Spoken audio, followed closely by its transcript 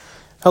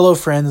Hello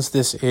friends,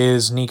 this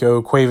is Nico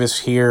Cuevas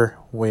here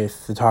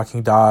with the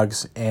Talking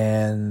Dogs,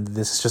 and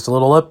this is just a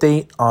little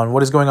update on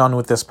what is going on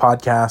with this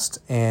podcast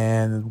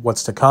and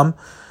what's to come.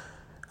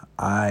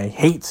 I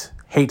hate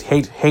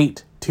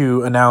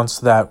to announce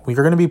that we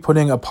are going to be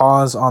putting a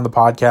pause on the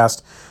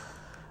podcast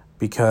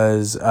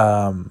because things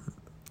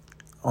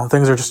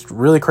are just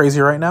really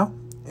crazy right now,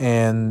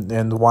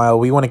 and while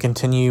we want to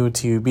continue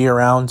to be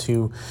around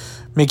to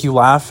make you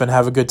laugh and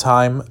have a good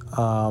time,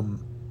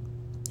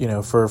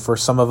 for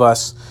some of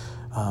us,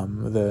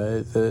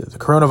 the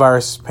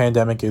coronavirus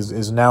pandemic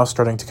is now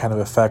starting to kind of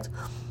affect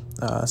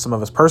some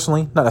of us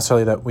personally. Not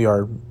necessarily that we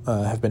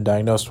have been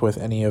diagnosed with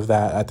any of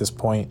that at this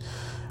point,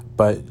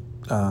 but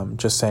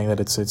just saying that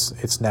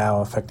it's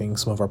now affecting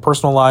some of our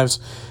personal lives.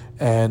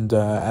 And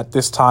at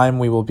this time,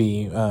 we will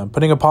be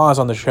putting a pause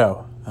on the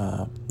show.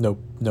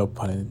 No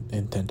pun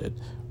intended,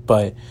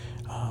 but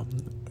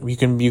you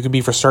can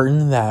be for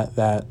certain that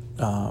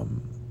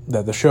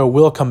the show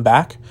will come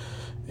back.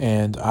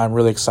 And I'm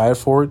really excited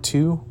for it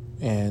too.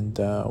 And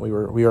we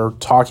were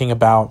talking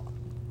about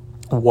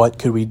what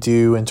could we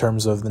do in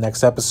terms of the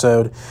next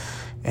episode,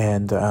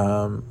 and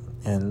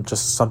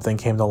just something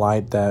came to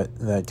light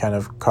that kind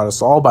of caught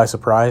us all by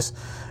surprise,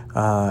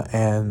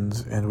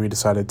 and we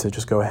decided to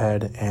just go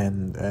ahead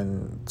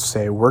and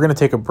say we're going to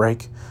take a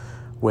break.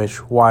 Which,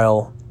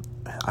 while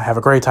I have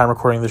a great time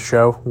recording the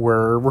show,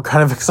 we're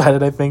kind of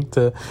excited, I think,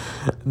 to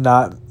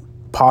not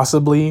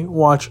possibly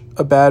watch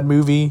a bad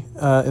movie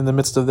in the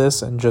midst of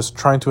this, and just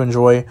trying to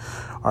enjoy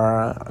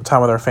our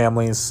time with our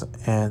families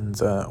and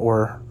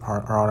or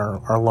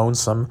our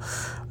lonesome,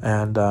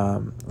 and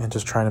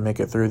just trying to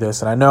make it through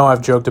this. And I know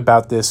I've joked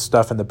about this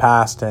stuff in the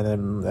past,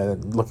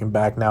 and looking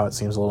back now, it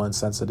seems a little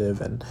insensitive,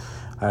 and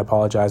I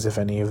apologize if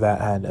any of that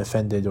had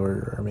offended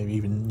or maybe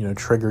even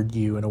triggered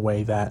you in a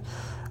way that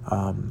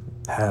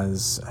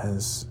has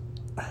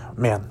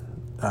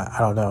I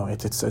don't know.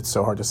 It's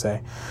so hard to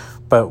say.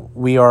 But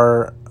we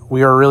are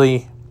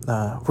really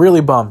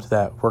bummed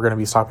that we're going to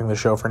be stopping the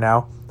show for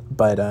now.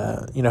 But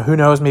who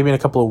knows? Maybe in a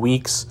couple of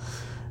weeks,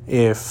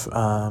 if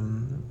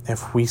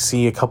we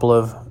see a couple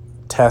of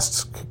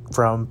tests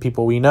from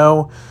people we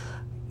know,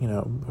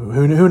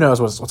 who knows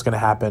what's going to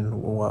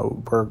happen.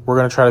 We're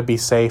going to try to be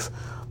safe.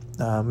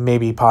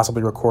 Maybe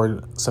possibly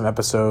record some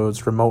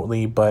episodes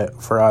remotely.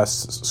 But for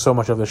us, so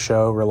much of the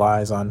show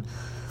relies on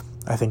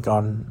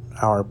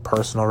our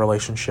personal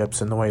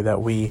relationships and the way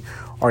that we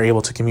are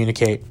able to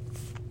communicate.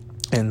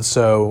 And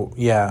so,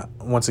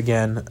 once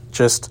again,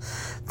 just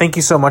thank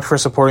you so much for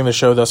supporting the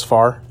show thus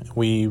far.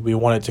 We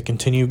want it to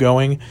continue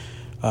going.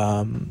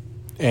 And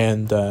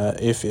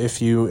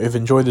if you've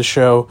enjoyed the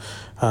show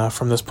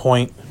from this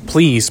point,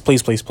 please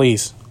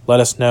let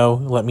us know.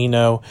 Let me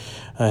know.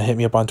 Hit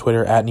me up on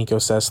Twitter at Nico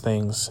Says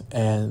Things,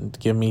 and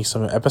give me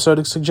some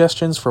episode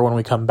suggestions for when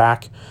we come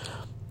back.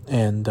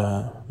 And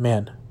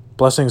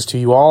blessings to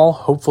you all.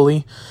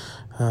 Hopefully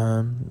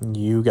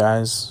you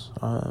guys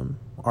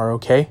are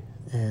okay,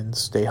 and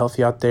stay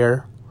healthy out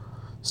there.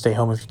 Stay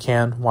home if you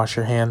can. Wash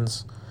your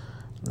hands.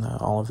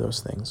 All of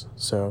those things.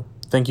 So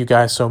thank you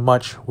guys so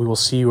much. We will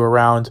see you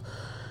around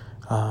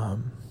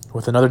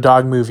with another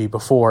dog movie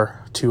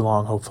before too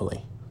long,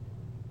 hopefully.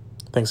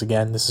 Thanks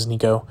again. This is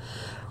Nico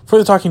for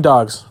the Talking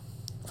Dogs.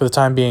 For the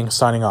time being,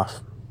 signing off.